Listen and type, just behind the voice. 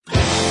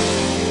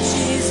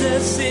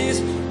Jesus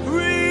is real.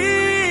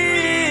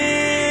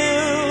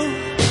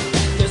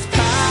 There's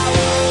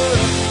power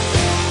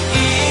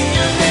in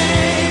your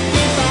name.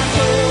 We find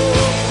hope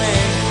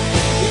when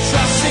we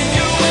trust in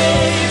your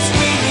ways.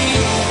 We need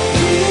you.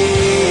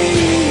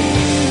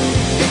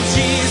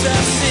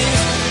 Jesus is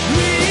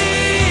real.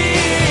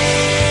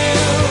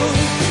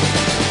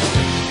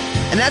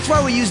 And that's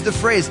why we use the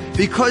phrase,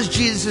 because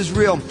Jesus is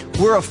real,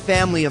 we're a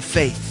family of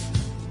faith.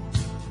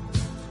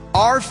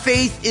 Our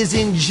faith is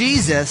in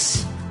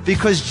Jesus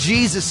because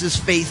Jesus is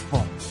faithful.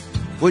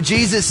 What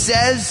Jesus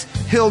says,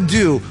 he'll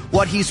do.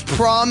 What he's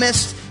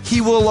promised,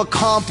 he will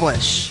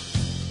accomplish.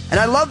 And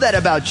I love that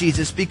about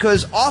Jesus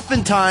because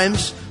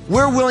oftentimes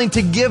we're willing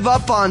to give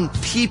up on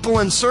people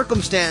and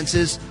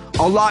circumstances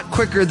a lot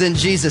quicker than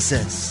Jesus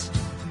is.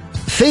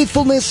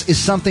 Faithfulness is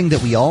something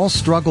that we all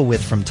struggle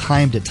with from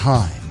time to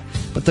time.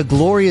 But the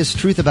glorious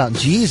truth about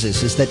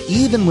Jesus is that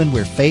even when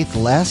we're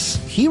faithless,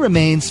 he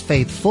remains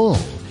faithful.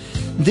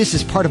 This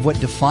is part of what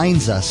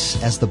defines us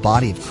as the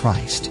body of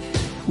Christ.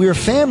 We are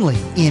family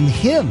in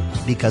him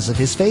because of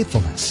his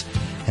faithfulness.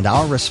 And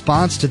our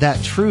response to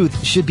that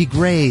truth should be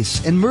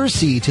grace and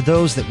mercy to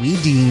those that we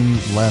deem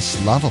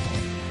less lovable.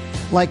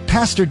 Like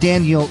Pastor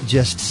Daniel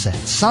just said,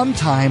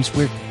 sometimes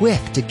we're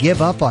quick to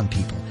give up on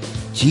people.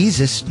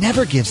 Jesus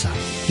never gives up.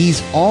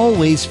 He's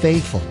always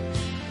faithful.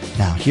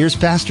 Now, here's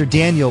Pastor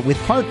Daniel with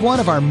part 1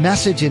 of our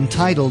message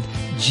entitled,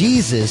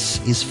 Jesus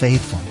is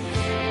Faithful.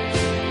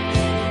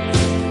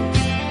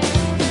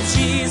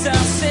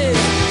 Jesus is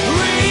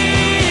real.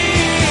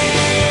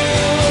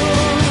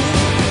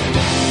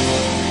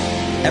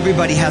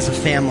 Everybody has a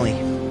family,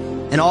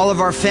 and all of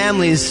our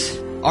families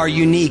are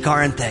unique,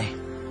 aren't they?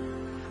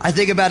 I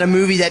think about a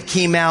movie that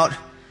came out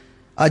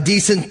a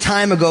decent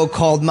time ago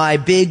called My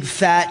Big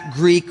Fat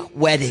Greek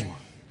Wedding.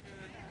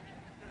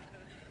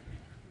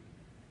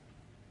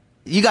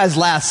 You guys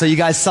laughed, so you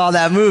guys saw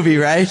that movie,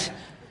 right?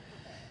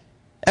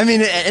 I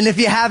mean, and if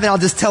you haven't, I'll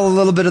just tell a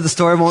little bit of the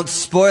story. I won't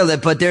spoil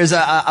it, but there's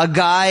a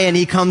guy, and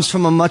he comes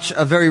from a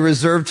very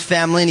reserved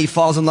family, and he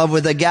falls in love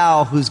with a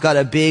gal who's got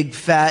a big,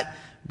 fat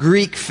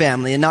Greek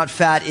family, and not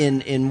fat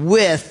in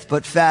width,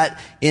 but fat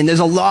there's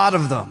a lot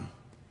of them.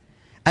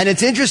 And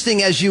it's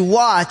interesting as you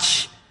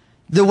watch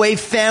the way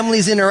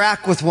families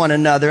interact with one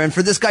another. And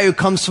for this guy who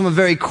comes from a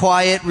very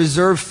quiet,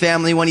 reserved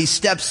family, when he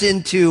steps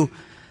into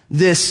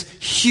this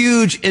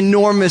huge,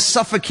 enormous,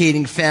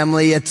 suffocating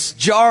family, it's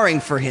jarring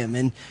for him.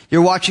 And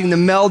you're watching the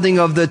melding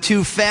of the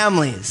two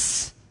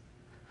families.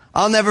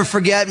 I'll never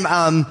forget,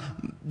 my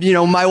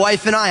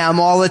wife and I'm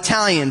all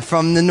Italian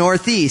from the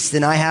Northeast,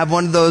 and I have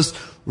one of those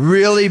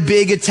really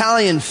big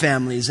Italian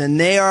families, and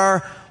they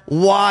are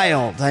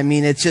wild. I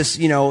mean, it's just,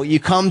 you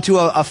come to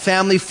a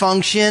family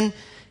function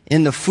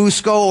in the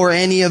Fusco or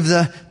any of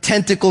the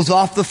tentacles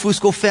off the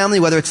Fusco family,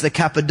 whether it's the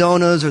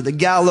Capodonas or the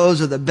Gallos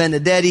or the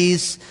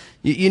Benedettis,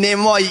 you name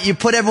them all, you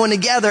put everyone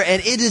together,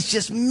 and it is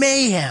just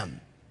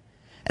mayhem.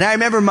 And I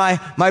remember my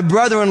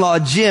brother-in-law,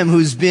 Jim,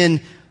 who's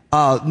been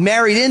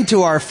married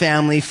into our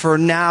family for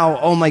now,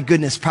 oh my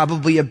goodness,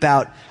 probably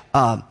about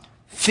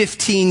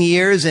 15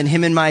 years, and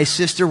him and my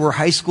sister were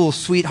high school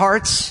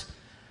sweethearts.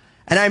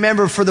 And I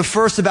remember for the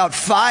first about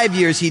 5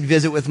 years he'd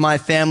visit with my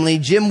family,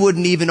 Jim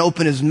wouldn't even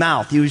open his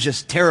mouth. He was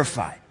just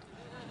terrified.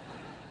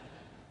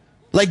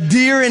 Like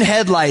deer in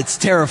headlights,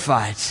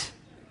 terrified.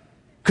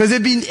 Because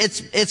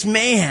it's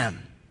mayhem.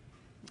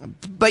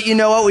 But you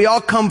know what? We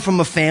all come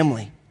from a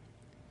family.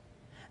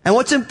 And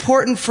what's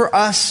important for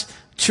us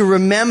to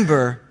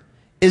remember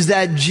is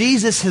that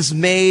Jesus has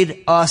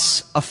made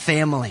us a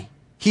family.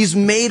 He's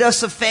made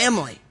us a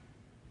family.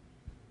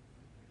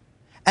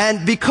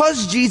 And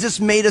because Jesus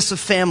made us a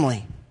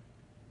family,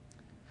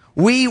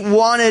 we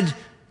wanted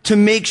to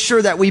make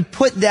sure that we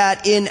put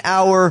that in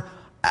our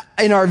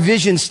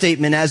vision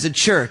statement as a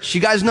church.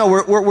 You guys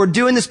know we're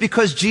doing this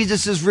because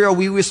Jesus is real.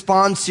 We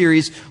Respond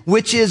series,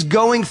 which is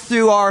going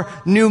through our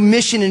new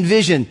mission and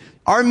vision.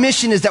 Our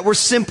mission is that we're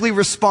simply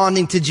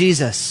responding to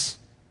Jesus.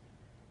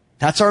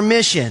 That's our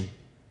mission.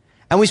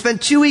 And we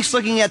spent 2 weeks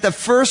looking at the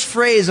first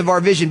phrase of our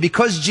vision,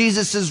 because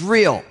Jesus is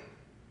real.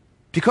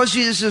 Because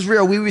Jesus is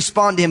real, we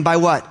respond to him by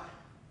what?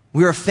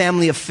 We're a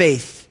family of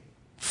faith,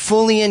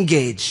 fully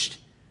engaged,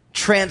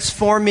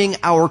 transforming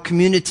our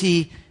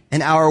community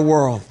and our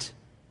world.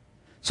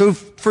 So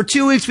for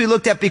 2 weeks we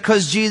looked at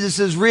because Jesus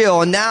is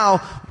real, and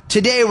now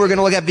today we're going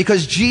to look at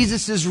because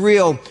Jesus is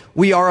real,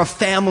 we are a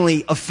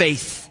family of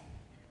faith.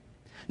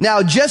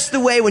 Now, just the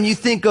way when you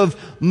think of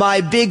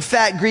My Big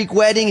Fat Greek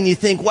Wedding and you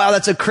think, wow,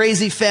 that's a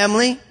crazy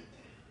family,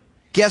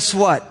 guess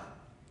what?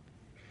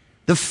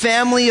 The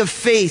family of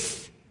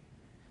faith,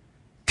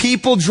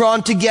 people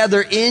drawn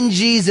together in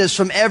Jesus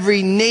from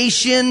every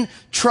nation,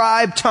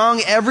 tribe,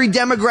 tongue, every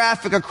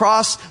demographic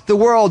across the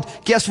world.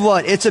 Guess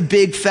what? It's a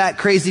big, fat,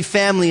 crazy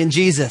family in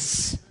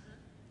Jesus.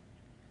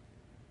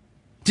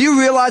 Do you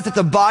realize that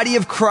the body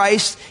of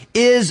Christ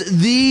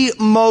is the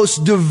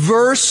most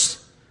diverse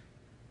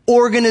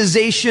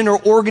organization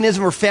or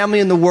organism or family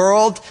in the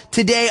world?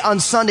 Today on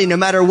Sunday, no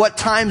matter what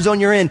time zone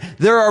you're in,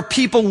 there are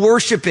people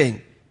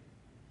worshiping.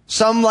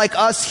 Some like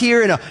us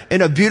here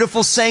in a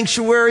beautiful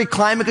sanctuary,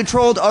 climate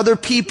controlled, other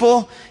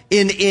people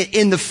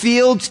in the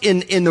fields,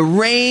 in the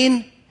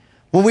rain.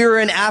 When we were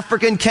in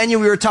Africa and Kenya,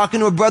 we were talking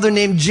to a brother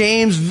named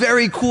James,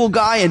 very cool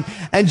guy,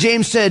 and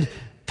James said,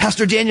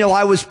 Pastor Daniel,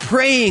 I was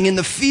praying in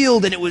the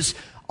field and it was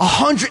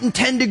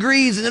 110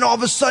 degrees, and then all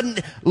of a sudden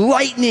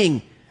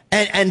lightning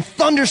and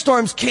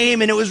thunderstorms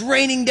came and it was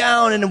raining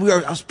down, and I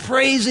was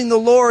praising the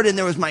Lord, and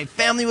my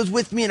family was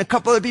with me and a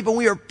couple other people, and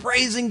we were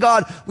praising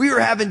God. We were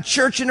having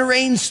church in a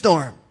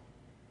rainstorm.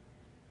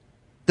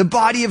 The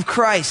body of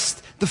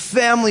Christ, the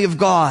family of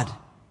God.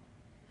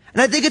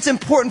 And I think it's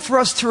important for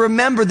us to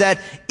remember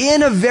that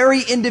in a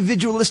very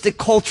individualistic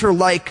culture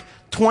like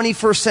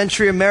 21st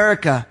century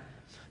America,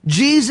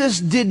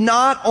 Jesus did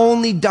not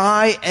only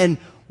die and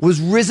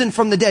was risen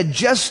from the dead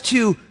just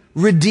to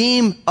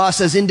redeem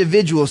us as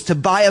individuals, to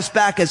buy us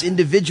back as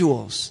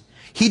individuals.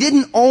 He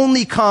didn't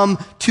only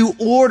come to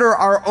order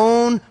our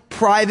own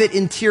private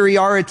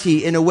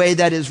interiority in a way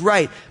that is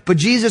right, but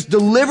Jesus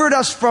delivered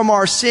us from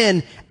our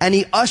sin and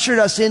he ushered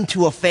us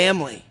into a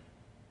family.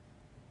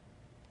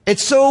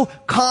 It's so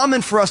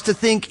common for us to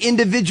think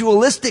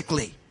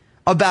individualistically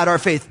about our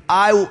faith.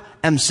 I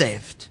am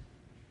saved,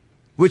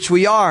 which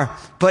we are,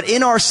 but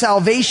in our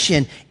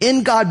salvation,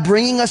 in God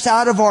bringing us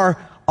out of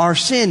our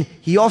sin,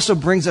 he also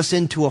brings us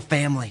into a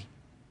family.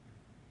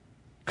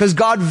 Because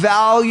God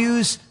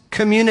values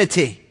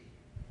community.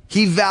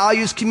 He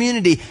values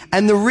community.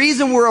 And the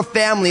reason we're a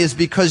family is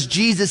because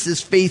Jesus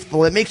is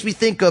faithful. It makes me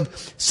think of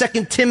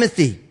 2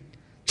 Timothy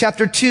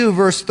chapter 2,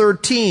 verse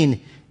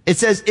 13. It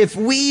says, if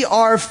we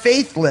are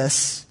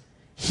faithless,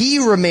 he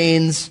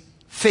remains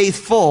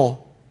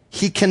faithful.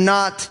 He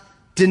cannot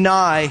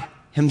deny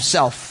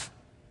himself.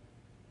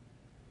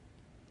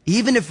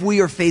 Even if we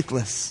are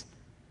faithless,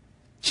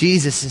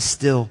 Jesus is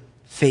still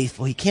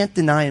faithful. He can't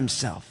deny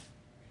himself.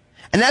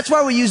 And that's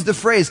why we use the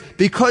phrase,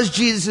 because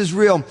Jesus is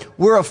real,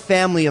 we're a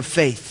family of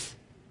faith.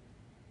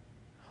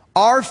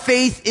 Our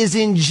faith is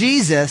in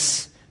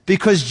Jesus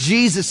because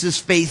Jesus is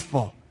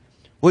faithful.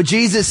 What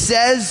Jesus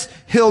says,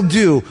 he'll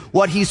do.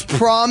 What he's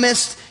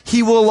promised,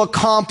 he will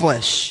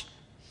accomplish.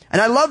 And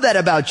I love that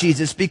about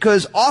Jesus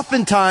because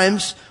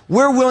oftentimes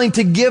we're willing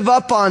to give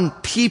up on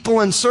people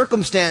and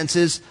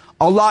circumstances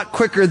a lot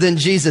quicker than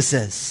Jesus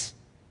is.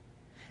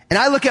 And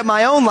I look at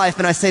my own life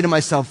and I say to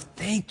myself,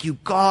 thank you,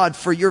 God,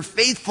 for your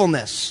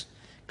faithfulness.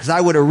 Because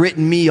I would have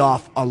written me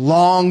off a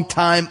long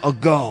time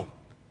ago.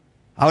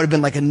 I would have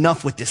been like,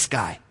 enough with this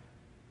guy.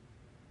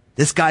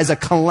 This guy's a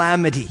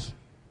calamity.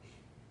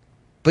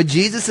 But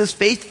Jesus is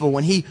faithful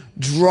when he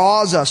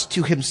draws us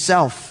to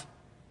himself.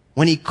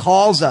 When he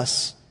calls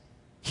us,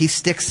 he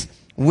sticks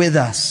with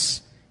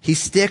us. He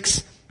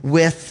sticks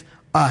with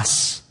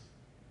us.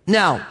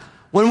 Now,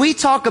 when we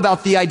talk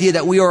about the idea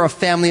that we are a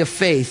family of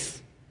faith,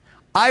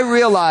 I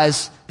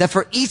realize that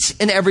for each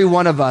and every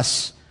one of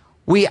us,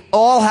 we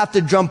all have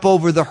to jump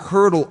over the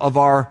hurdle of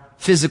our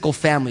physical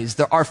families,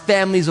 our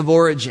families of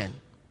origin.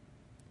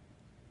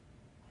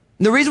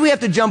 And the reason we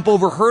have to jump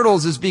over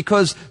hurdles is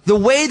because the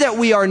way that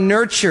we are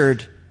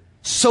nurtured,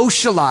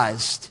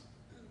 socialized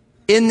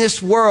in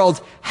this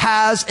world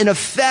has an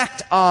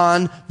effect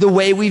on the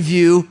way we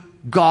view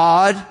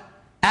God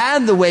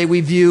and the way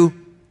we view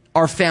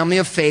our family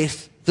of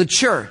faith, the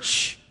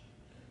church.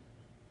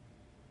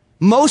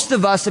 Most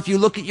of us, if you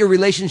look at your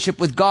relationship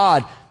with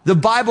God, the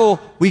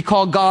Bible, we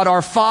call God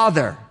our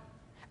Father.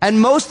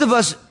 And most of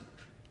us,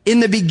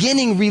 in the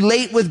beginning,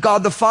 relate with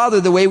God the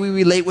Father the way we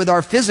relate with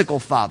our physical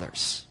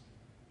fathers.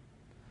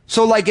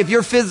 So like if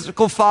your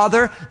physical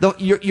father,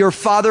 your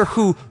father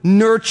who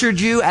nurtured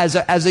you as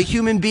a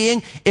human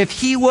being, if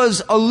he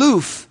was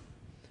aloof,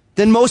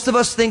 then most of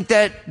us think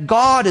that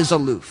God is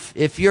aloof.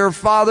 If your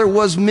father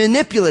was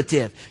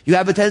manipulative, you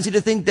have a tendency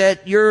to think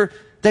that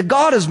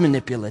God is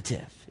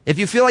manipulative. If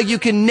you feel like you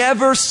can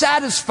never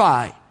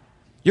satisfy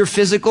your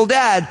physical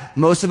dad,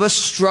 most of us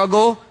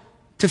struggle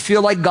to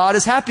feel like God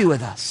is happy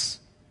with us.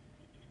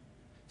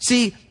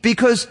 See,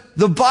 because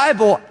the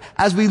Bible,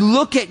 as we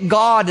look at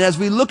God and as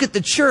we look at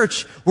the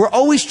church, we're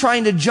always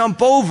trying to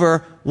jump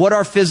over what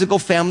our physical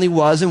family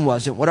was and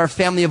wasn't, what our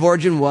family of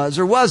origin was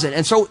or wasn't.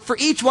 And so for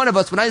each one of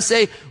us, when I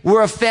say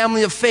we're a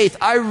family of faith,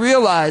 I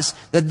realize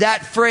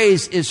that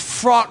phrase is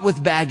fraught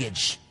with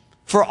baggage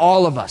for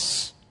all of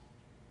us.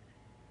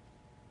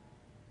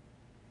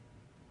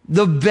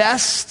 The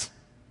best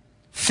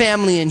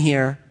family in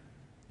here,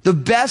 the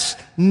best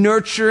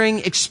nurturing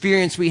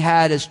experience we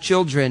had as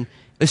children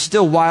is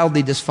still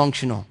wildly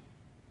dysfunctional.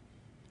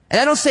 And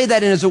I don't say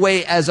that as a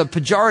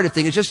pejorative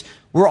thing. It's just,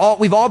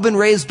 we've all been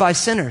raised by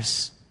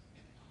sinners.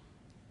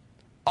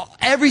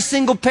 Every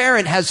single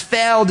parent has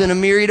failed in a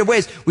myriad of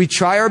ways. We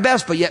try our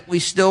best, but yet we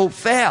still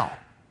fail.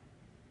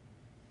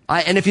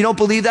 And if you don't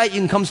believe that, you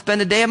can come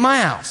spend a day at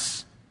my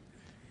house.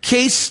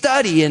 Case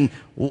study. And,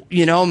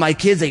 my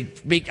kids, I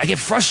get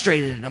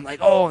frustrated and I'm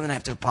like, and then I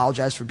have to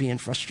apologize for being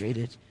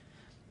frustrated.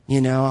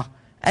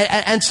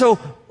 And so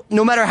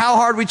no matter how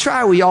hard we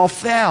try, we all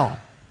fail.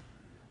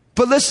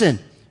 But listen,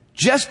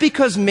 just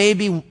because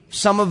maybe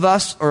some of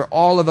us or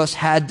all of us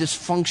had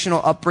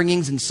dysfunctional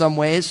upbringings in some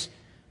ways,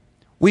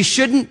 We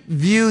shouldn't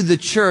view the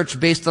church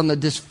based on the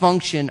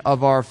dysfunction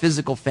of our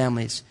physical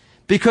families,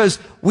 because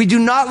we do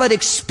not let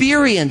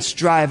experience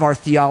drive our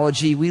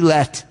theology. We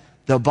let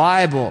the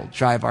Bible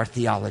drive our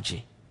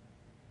theology.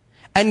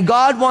 And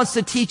God wants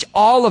to teach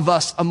all of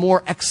us a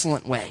more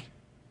excellent way.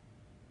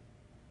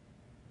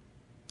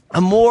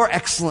 A more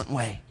excellent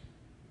way.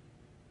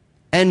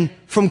 And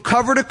from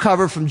cover to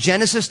cover, from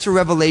Genesis to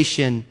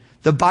Revelation,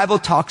 the Bible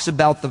talks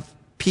about the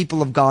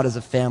people of God as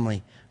a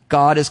family.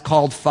 God is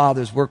called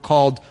fathers. We're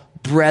called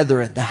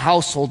brethren, the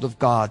household of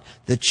God,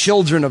 the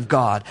children of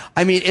God.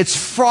 I mean, it's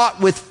fraught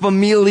with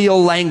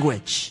familial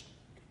language.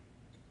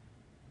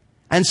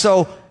 And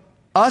so,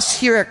 us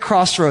here at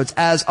Crossroads,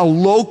 as a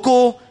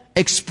local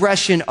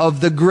expression of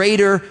the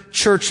greater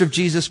Church of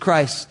Jesus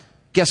Christ,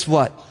 guess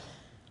what?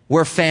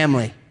 We're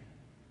family.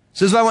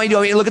 So this is what I want you to do. I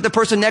want you to look at the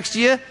person next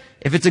to you.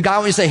 If it's a guy, I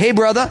want you to say, hey,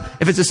 brother.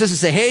 If it's a sister,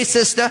 say, hey,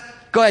 sister.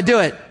 Go ahead, do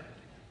it.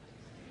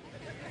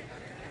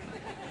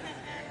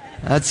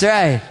 That's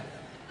right.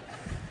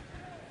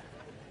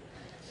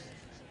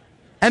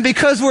 And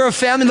because we're a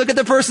family, look at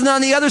the person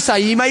on the other side.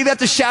 You might even have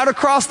to shout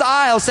across the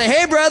aisle. Say,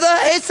 hey, brother.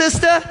 Hey,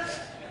 sister.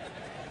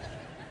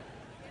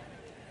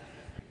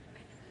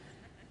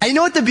 And you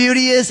know what the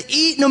beauty is?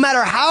 No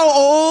matter how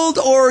old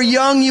or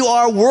young you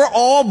are, we're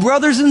all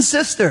brothers and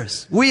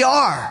sisters. We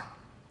are.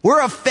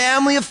 We're a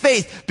family of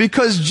faith.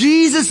 Because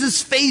Jesus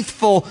is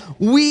faithful,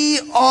 we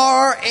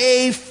are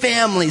a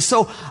family.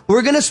 So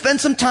we're going to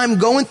spend some time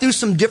going through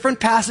some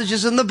different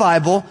passages in the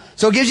Bible.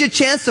 So it gives you a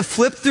chance to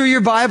flip through your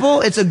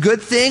Bible. It's a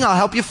good thing. I'll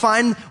help you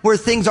find where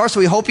things are.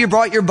 So we hope you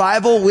brought your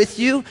Bible with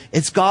you.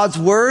 It's God's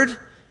Word.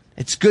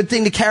 It's a good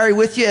thing to carry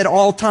with you at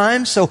all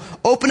times. So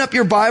open up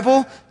your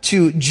Bible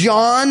to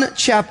John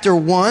chapter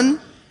 1.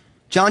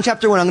 John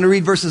chapter 1. I'm going to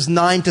read verses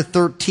 9 to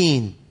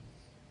 13.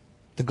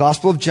 The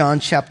Gospel of John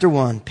chapter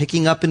 1,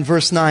 picking up in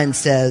verse 9,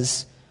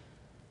 says,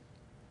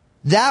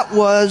 that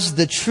was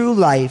the true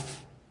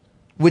life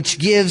which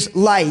gives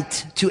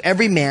light to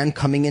every man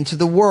coming into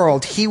the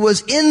world. He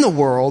was in the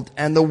world,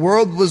 and the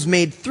world was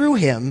made through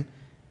him,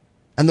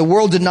 and the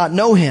world did not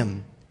know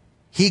him.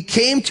 He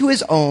came to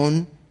his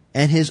own,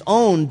 and his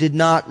own did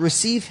not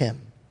receive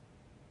him.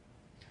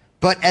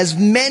 But as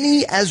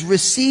many as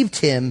received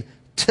him,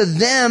 to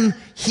them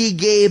he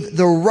gave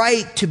the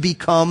right to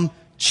become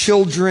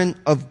children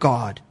of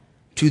God,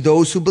 to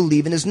those who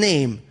believe in his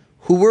name,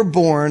 who were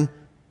born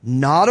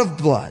not of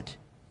blood,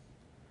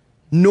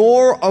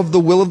 nor of the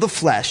will of the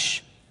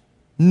flesh,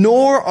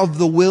 nor of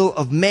the will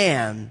of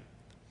man,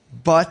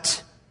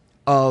 but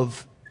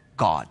of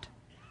God.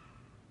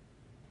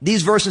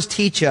 These verses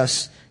teach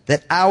us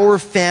that our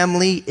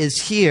family is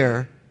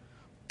here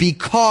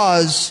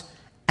because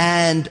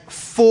and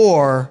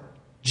for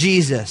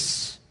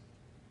Jesus.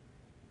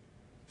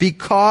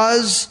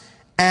 Because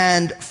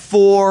and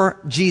for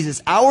Jesus.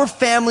 Our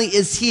family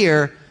is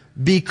here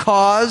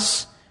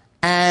because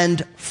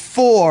and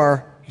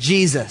for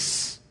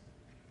Jesus.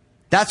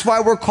 That's why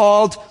we're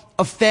called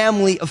a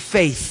family of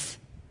faith.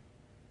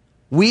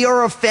 We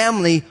are a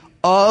family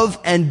of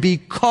and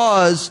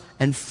because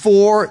and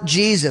for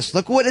Jesus.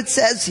 Look what it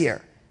says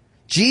here.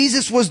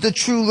 Jesus was the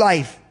true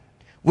life,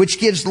 which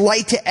gives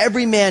light to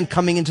every man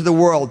coming into the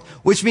world,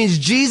 which means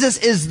Jesus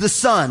is the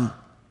Son.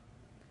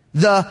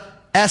 The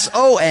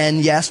S-O-N,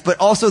 yes, but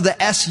also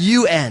the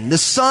S-U-N. The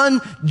Son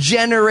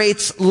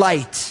generates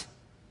light.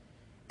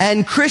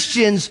 And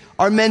Christians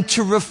are meant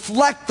to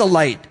reflect the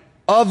light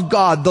of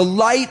God, the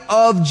light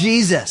of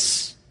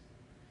Jesus.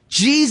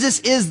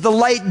 Jesus is the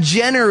light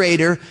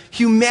generator.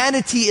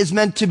 Humanity is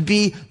meant to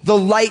be the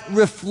light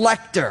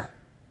reflector.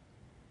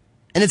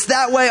 And it's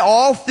that way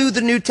all through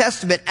the New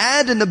Testament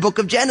and in the book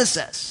of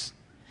Genesis.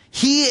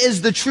 He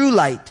is the true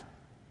light.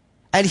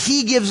 And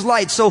he gives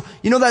light. So,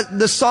 you know that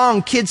the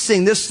song kids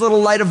sing, this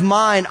little light of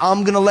mine,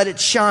 I'm gonna let it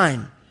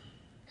shine.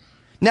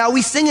 Now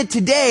we sing it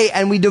today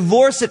and we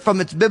divorce it from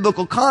its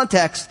biblical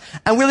context.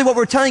 And really what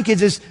we're telling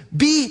kids is,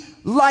 be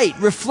light,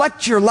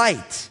 reflect your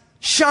light,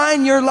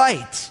 shine your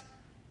light.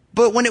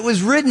 But when it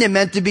was written, it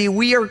meant to be,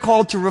 we are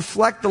called to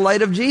reflect the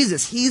light of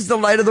Jesus. He's the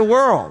light of the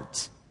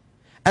world.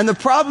 And the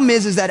problem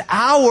is that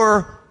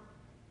our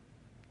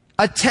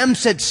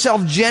attempts at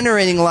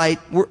self-generating light,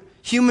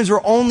 humans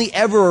were only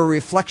ever a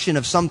reflection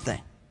of something.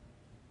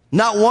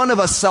 Not one of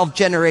us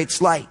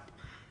self-generates light.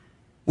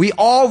 We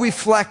all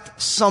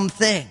reflect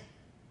something.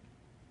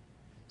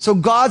 So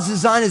God's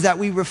design is that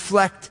we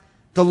reflect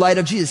the light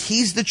of Jesus.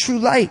 He's the true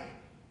light.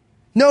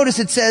 Notice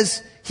it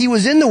says, he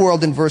was in the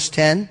world in verse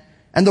 10,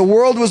 and the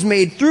world was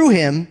made through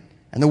him,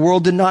 and the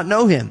world did not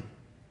know him.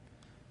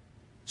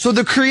 So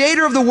the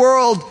creator of the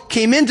world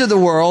came into the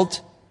world,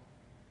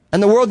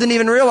 and the world didn't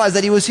even realize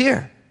that he was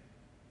here.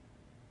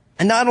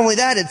 And not only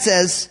that, it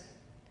says,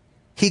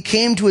 he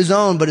came to his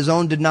own, but his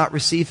own did not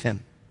receive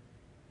him.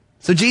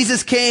 So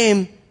Jesus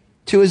came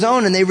to his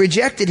own, and they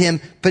rejected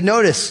him. But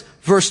notice,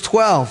 verse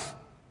 12,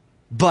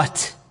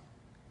 but.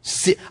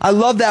 See, I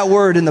love that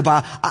word in the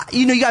Bible.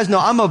 You guys know,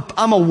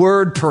 I'm a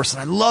word person.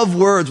 I love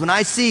words. When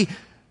I see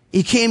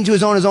he came to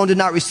his own did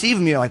not receive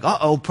him, you're like,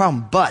 uh-oh,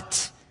 problem.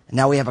 But. And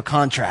now we have a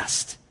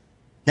contrast.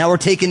 Now we're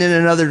taking it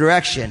in another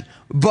direction.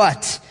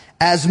 But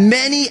as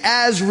many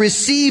as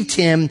received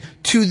him,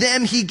 to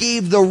them he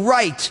gave the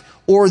right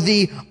or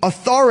the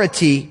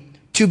authority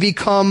to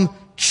become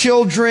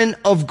children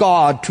of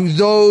God, to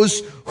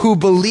those who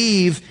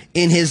believe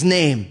in his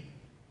name.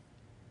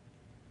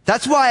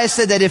 That's why I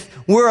said that if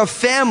we're a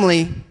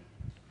family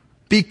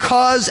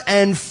because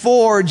and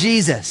for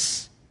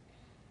Jesus,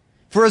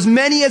 for as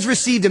many as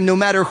received him, no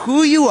matter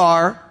who you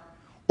are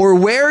or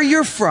where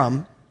you're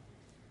from,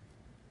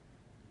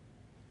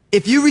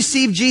 if you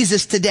receive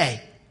Jesus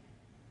today,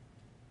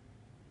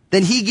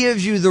 then he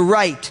gives you the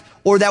right,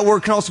 or that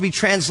word can also be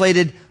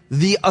translated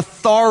the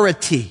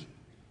authority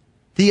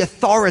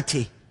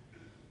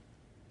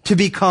to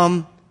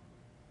become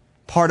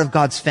part of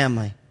God's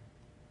family.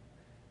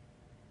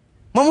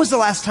 When was the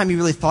last time you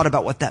really thought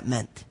about what that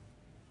meant?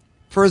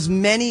 For as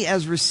many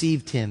as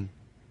received him,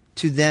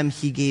 to them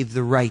he gave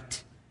the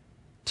right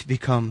to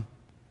become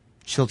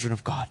children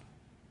of God.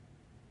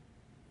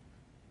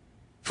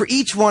 For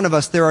each one of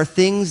us, there are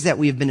things that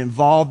we have been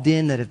involved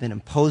in, that have been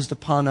imposed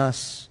upon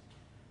us,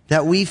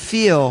 that we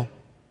feel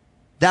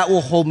that will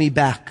hold me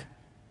back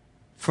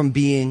from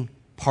being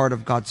part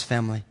of God's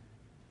family.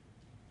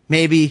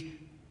 Maybe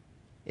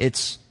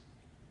it's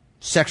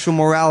sexual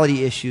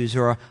morality issues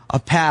or a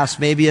past.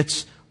 Maybe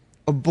it's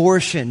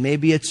abortion.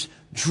 Maybe it's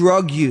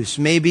drug use.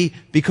 Maybe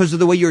because of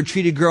the way you were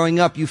treated growing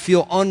up, you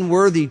feel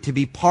unworthy to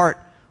be part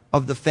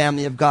of the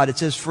family of God. It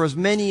says, for as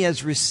many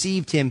as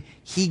received him,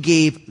 he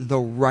gave the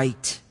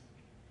right.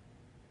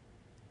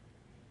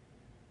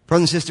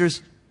 Brothers and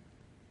sisters,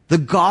 the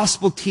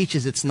gospel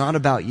teaches it's not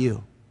about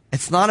you.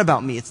 It's not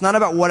about me. It's not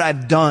about what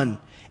I've done.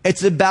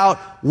 It's about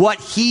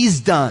what he's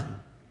done.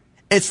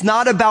 It's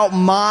not about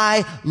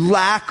my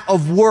lack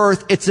of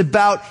worth. It's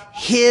about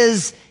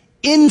his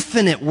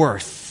infinite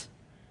worth.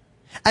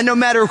 And no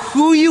matter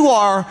who you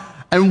are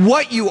and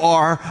what you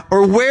are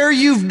or where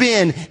you've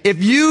been,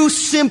 if you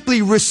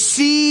simply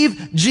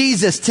receive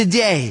Jesus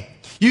today,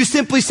 you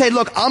simply say,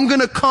 look, I'm going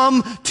to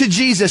come to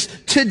Jesus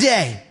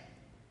today,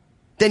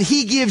 then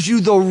he gives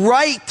you the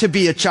right to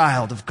be a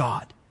child of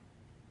God.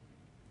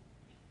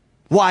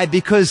 Why?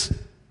 Because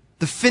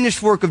the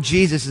finished work of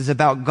Jesus is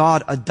about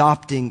God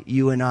adopting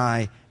you and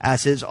I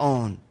as his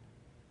own.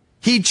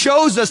 He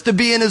chose us to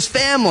be in his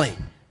family.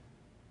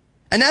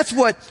 And that's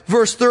what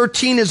verse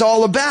 13 is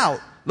all about.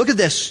 Look at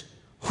this.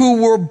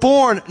 Who were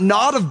born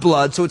not of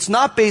blood, so it's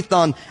not based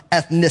on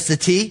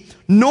ethnicity,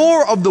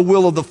 nor of the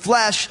will of the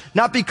flesh,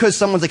 not because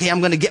someone's like, hey, I'm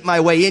going to get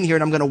my way in here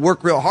and I'm going to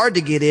work real hard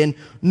to get in,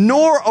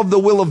 nor of the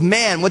will of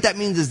man. What that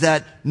means is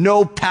that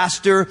no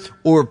pastor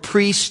or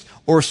priest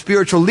or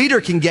spiritual leader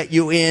can get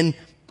you in,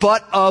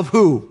 but of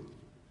who?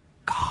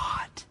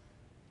 God.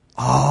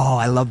 Oh,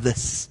 I love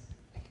this.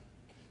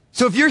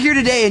 So if you're here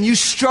today and you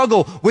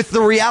struggle with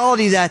the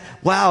reality that,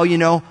 wow,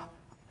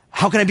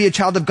 how can I be a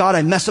child of God?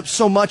 I mess up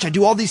so much. I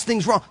do all these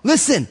things wrong.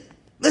 Listen.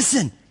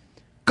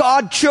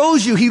 God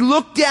chose you. He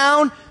looked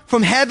down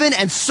from heaven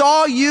and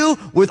saw you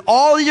with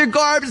all your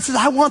garb and said,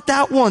 I want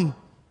that one.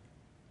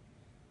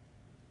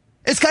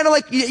 It's kind of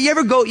like, you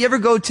ever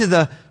go to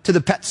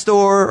the pet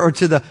store or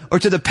to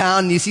the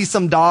pound and you see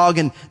some dog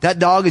and that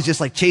dog is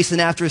just like chasing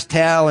after his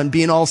tail and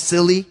being all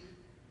silly.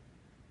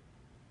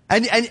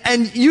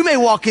 And you may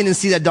walk in and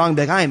see that dog and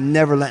be like, I am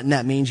never letting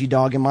that mangy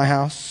dog in my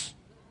house.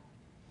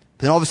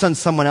 But then all of a sudden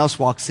someone else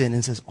walks in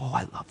and says, oh,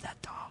 I love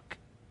that dog.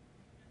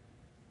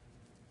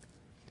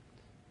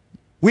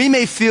 We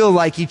may feel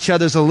like each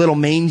other's a little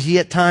mangy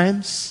at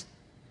times.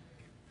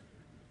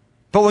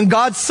 But when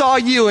God saw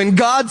you and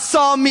God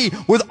saw me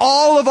with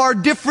all of our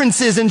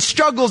differences and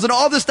struggles and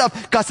all this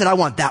stuff, God said, I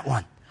want that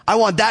one. I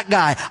want that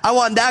guy. I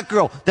want that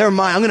girl. They're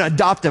mine. I'm going to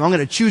adopt them. I'm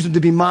going to choose them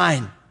to be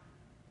mine.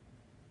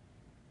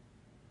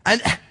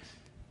 And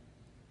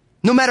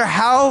no matter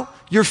how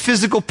your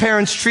physical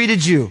parents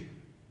treated you,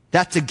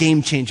 that's a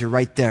game changer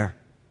right there.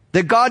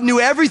 That God knew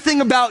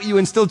everything about you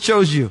and still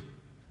chose you.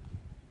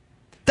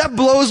 That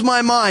blows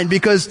my mind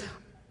because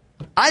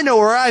I know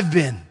where I've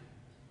been.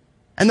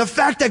 And the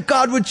fact that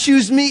God would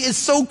choose me is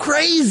so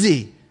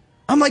crazy.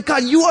 I'm like,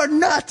 God, you are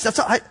nuts. That's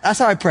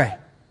how I pray.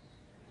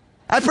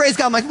 I praise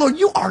God. I'm like, Lord,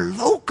 you are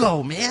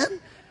loco, man.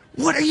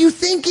 What are you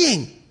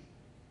thinking?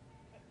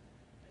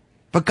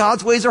 But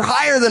God's ways are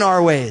higher than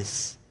our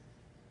ways.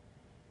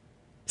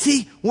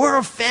 See, we're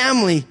a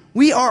family.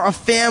 We are a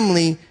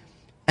family.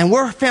 And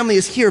our family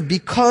is here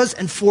because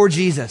and for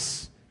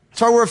Jesus.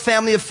 That's why we're a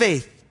family of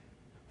faith.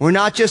 We're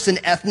not just an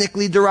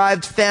ethnically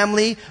derived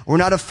family. We're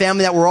not a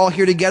family that we're all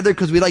here together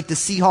because we like the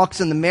Seahawks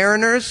and the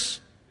Mariners.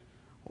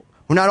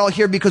 We're not all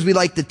here because we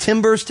like the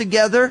Timbers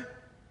together.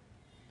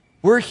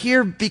 We're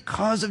here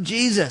because of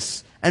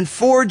Jesus and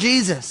for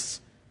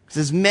Jesus. Because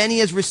as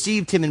many as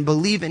received him and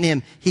believe in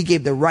him, he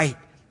gave the right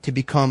to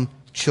become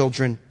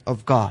children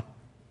of God.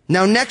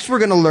 Now next we're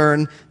going to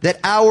learn that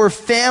our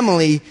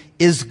family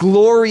is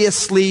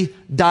gloriously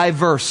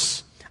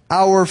diverse.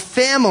 Our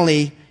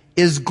family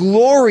is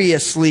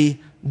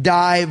gloriously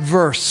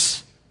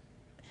diverse.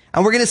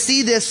 And we're going to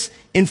see this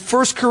in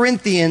 1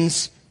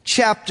 Corinthians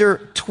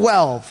chapter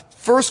 12.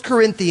 1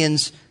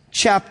 Corinthians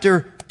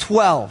chapter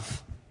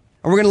 12.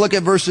 And we're going to look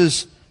at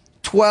verses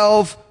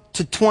 12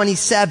 to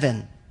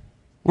 27.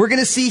 We're going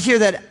to see here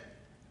that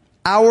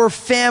our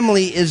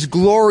family is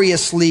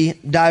gloriously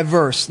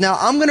diverse. Now,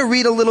 I'm going to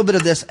read a little bit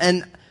of this,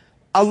 and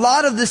a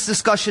lot of this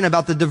discussion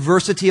about the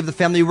diversity of the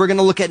family, we're going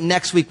to look at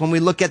next week when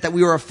we look at that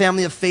we were a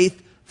family of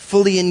faith,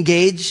 fully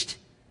engaged.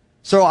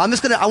 So I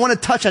want to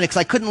touch on it because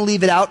I couldn't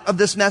leave it out of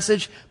this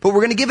message, but we're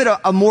going to give it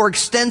a more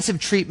extensive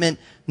treatment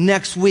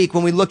next week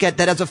when we look at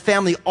that as a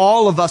family,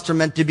 all of us are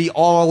meant to be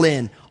all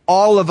in,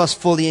 all of us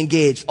fully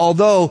engaged.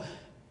 Although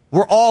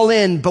we're all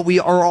in, but we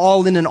are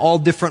all in all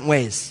different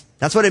ways.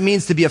 That's what it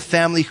means to be a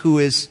family who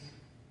is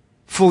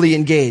fully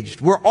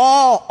engaged. We're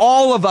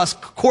all of us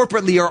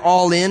corporately are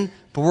all in,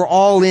 but we're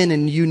all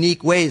in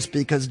unique ways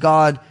because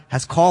God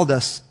has called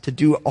us to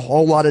do a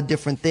whole lot of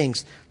different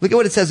things. Look at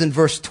what it says in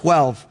verse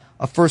 12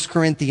 of 1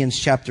 Corinthians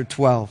chapter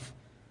 12.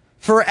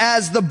 For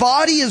as the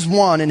body is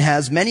one and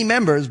has many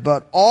members,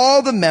 but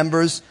all the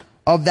members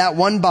of that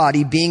one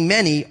body, being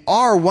many,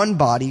 are one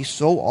body,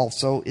 so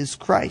also is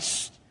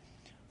Christ.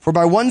 For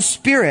by one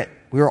Spirit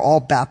we are all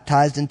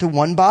baptized into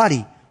one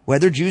body,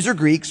 whether Jews or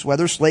Greeks,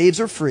 whether slaves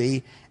or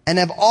free, and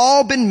have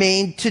all been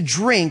made to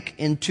drink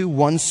into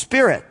one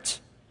Spirit.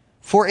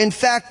 For in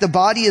fact, the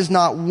body is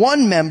not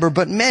one member,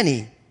 but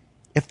many.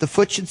 If the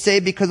foot should say,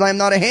 because I am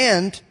not a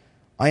hand,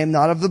 I am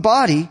not of the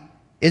body,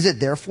 is it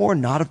therefore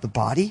not of the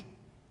body?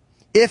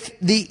 If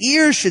the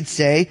ear should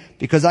say,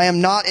 because I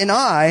am not an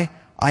eye,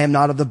 I am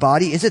not of the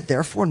body, is it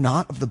therefore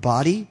not of the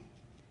body?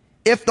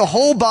 If the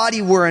whole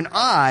body were an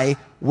eye,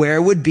 where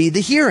would be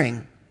the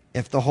hearing?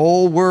 If the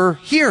whole were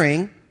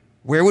hearing,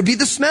 where would be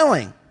the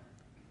smelling?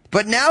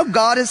 But now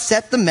God has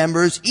set the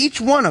members, each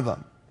one of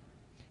them,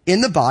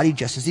 in the body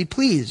just as he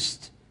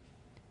pleased.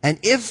 And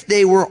if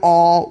they were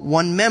all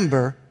one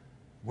member,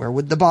 where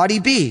would the body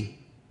be?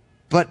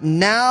 But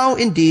now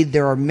indeed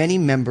there are many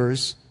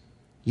members,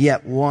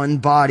 yet one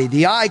body.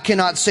 The eye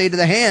cannot say to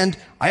the hand,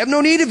 I have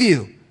no need of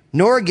you,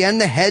 nor again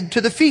the head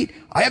to the feet,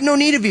 I have no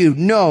need of you.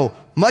 No,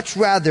 much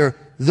rather,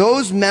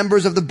 those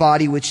members of the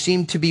body which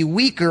seem to be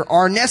weaker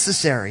are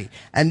necessary,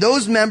 and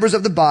those members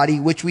of the body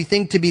which we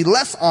think to be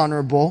less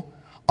honorable,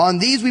 on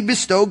these we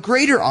bestow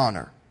greater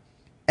honor.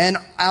 And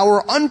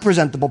our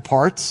unpresentable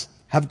parts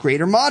have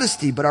greater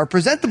modesty, but our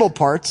presentable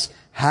parts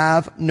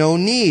have no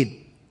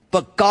need.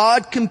 But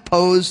God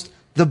composed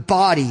the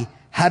body,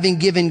 having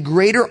given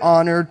greater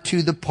honor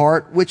to the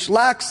part which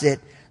lacks it,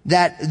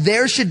 that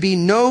there should be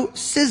no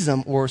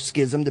schism, or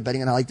schism,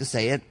 depending on how I like to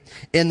say it,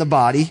 in the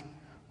body,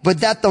 but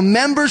that the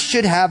members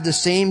should have the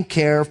same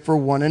care for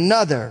one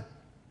another.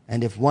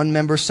 And if one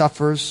member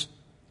suffers,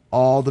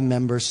 all the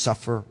members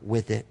suffer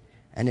with it.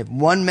 And if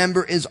one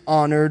member is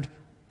honored,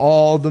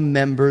 all the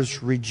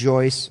members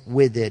rejoice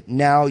with it.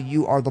 Now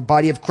you are the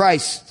body of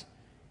Christ,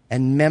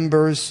 and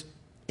members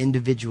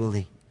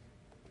individually.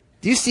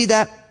 Do you see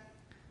that?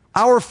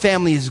 Our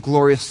family is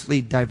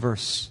gloriously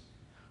diverse.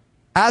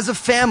 As a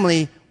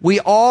family, we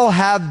all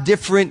have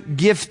different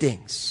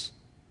giftings.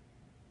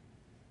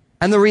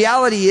 And the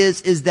reality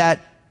is that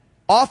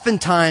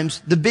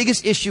oftentimes the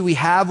biggest issue we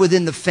have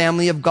within the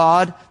family of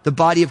God, the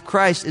body of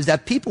Christ, is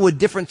that people with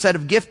different set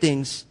of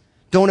giftings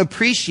don't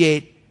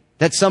appreciate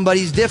that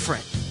somebody's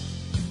different.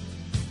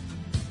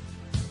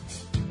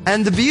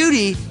 And the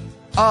beauty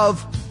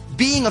of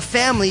being a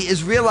family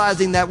is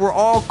realizing that we're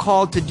all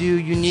called to do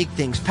unique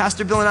things.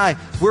 Pastor Bill and I,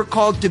 we're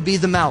called to be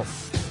the mouth.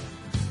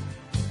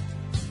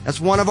 That's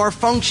one of our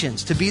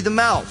functions, to be the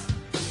mouth.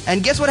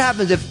 And guess what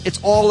happens if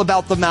it's all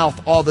about the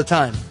mouth all the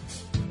time?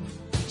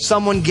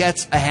 Someone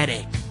gets a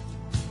headache.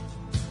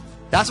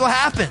 That's what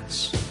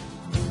happens.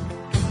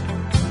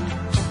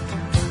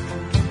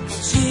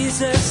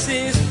 Jesus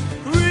is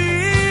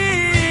real.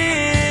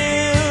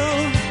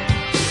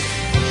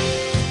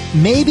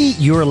 Maybe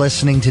you're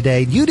listening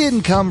today. You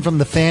didn't come from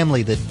the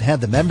family that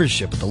had the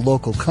membership at the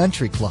local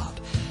country club.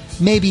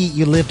 Maybe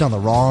you lived on the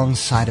wrong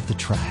side of the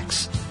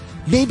tracks.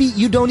 Maybe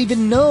you don't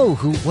even know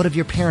who one of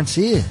your parents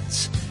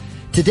is.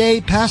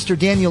 Today, Pastor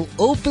Daniel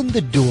opened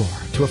the door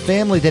to a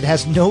family that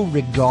has no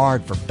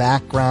regard for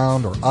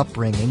background or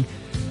upbringing.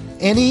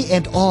 Any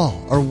and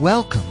all are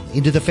welcome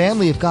into the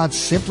family of God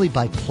simply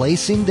by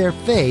placing their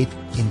faith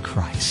in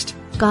Christ.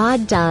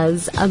 God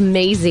does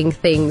amazing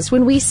things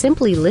when we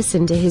simply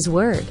listen to His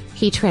Word.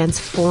 He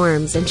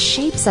transforms and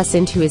shapes us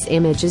into His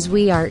image as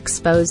we are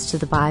exposed to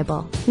the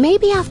Bible.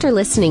 Maybe after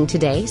listening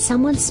today,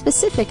 someone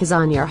specific is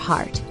on your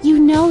heart. You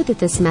know that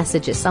this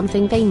message is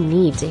something they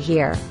need to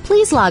hear.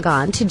 Please log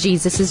on to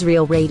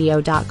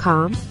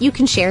JesusIsRealRadio.com. You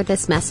can share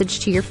this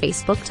message to your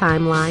Facebook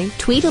timeline,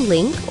 tweet a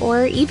link,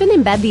 or even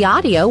embed the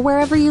audio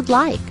wherever you'd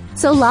like.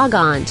 So log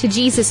on to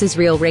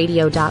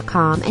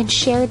JesusIsRealRadio.com and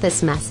share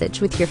this message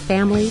with your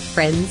family,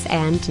 friends,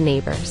 and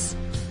neighbors.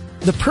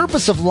 The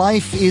purpose of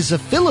life is a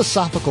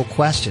philosophical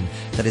question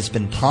that has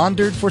been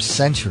pondered for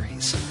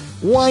centuries.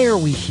 Why are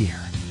we here?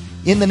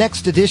 In the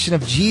next edition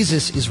of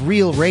Jesus is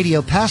Real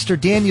Radio, Pastor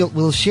Daniel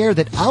will share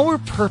that our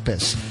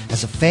purpose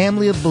as a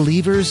family of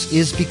believers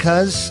is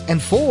because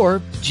and for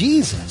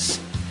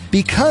Jesus.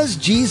 Because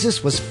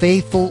Jesus was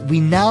faithful, we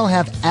now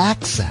have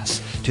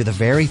access to the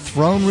very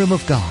throne room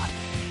of God.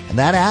 And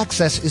that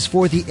access is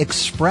for the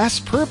express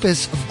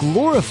purpose of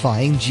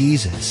glorifying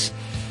Jesus.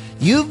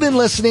 You've been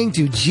listening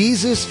to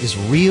Jesus is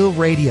Real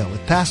Radio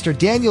with Pastor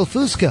Daniel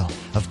Fusco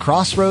of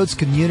Crossroads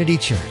Community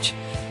Church.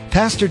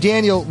 Pastor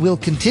Daniel will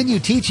continue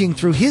teaching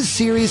through his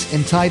series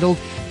entitled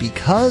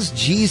Because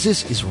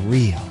Jesus is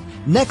Real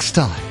next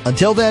time.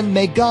 Until then,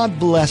 may God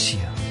bless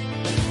you.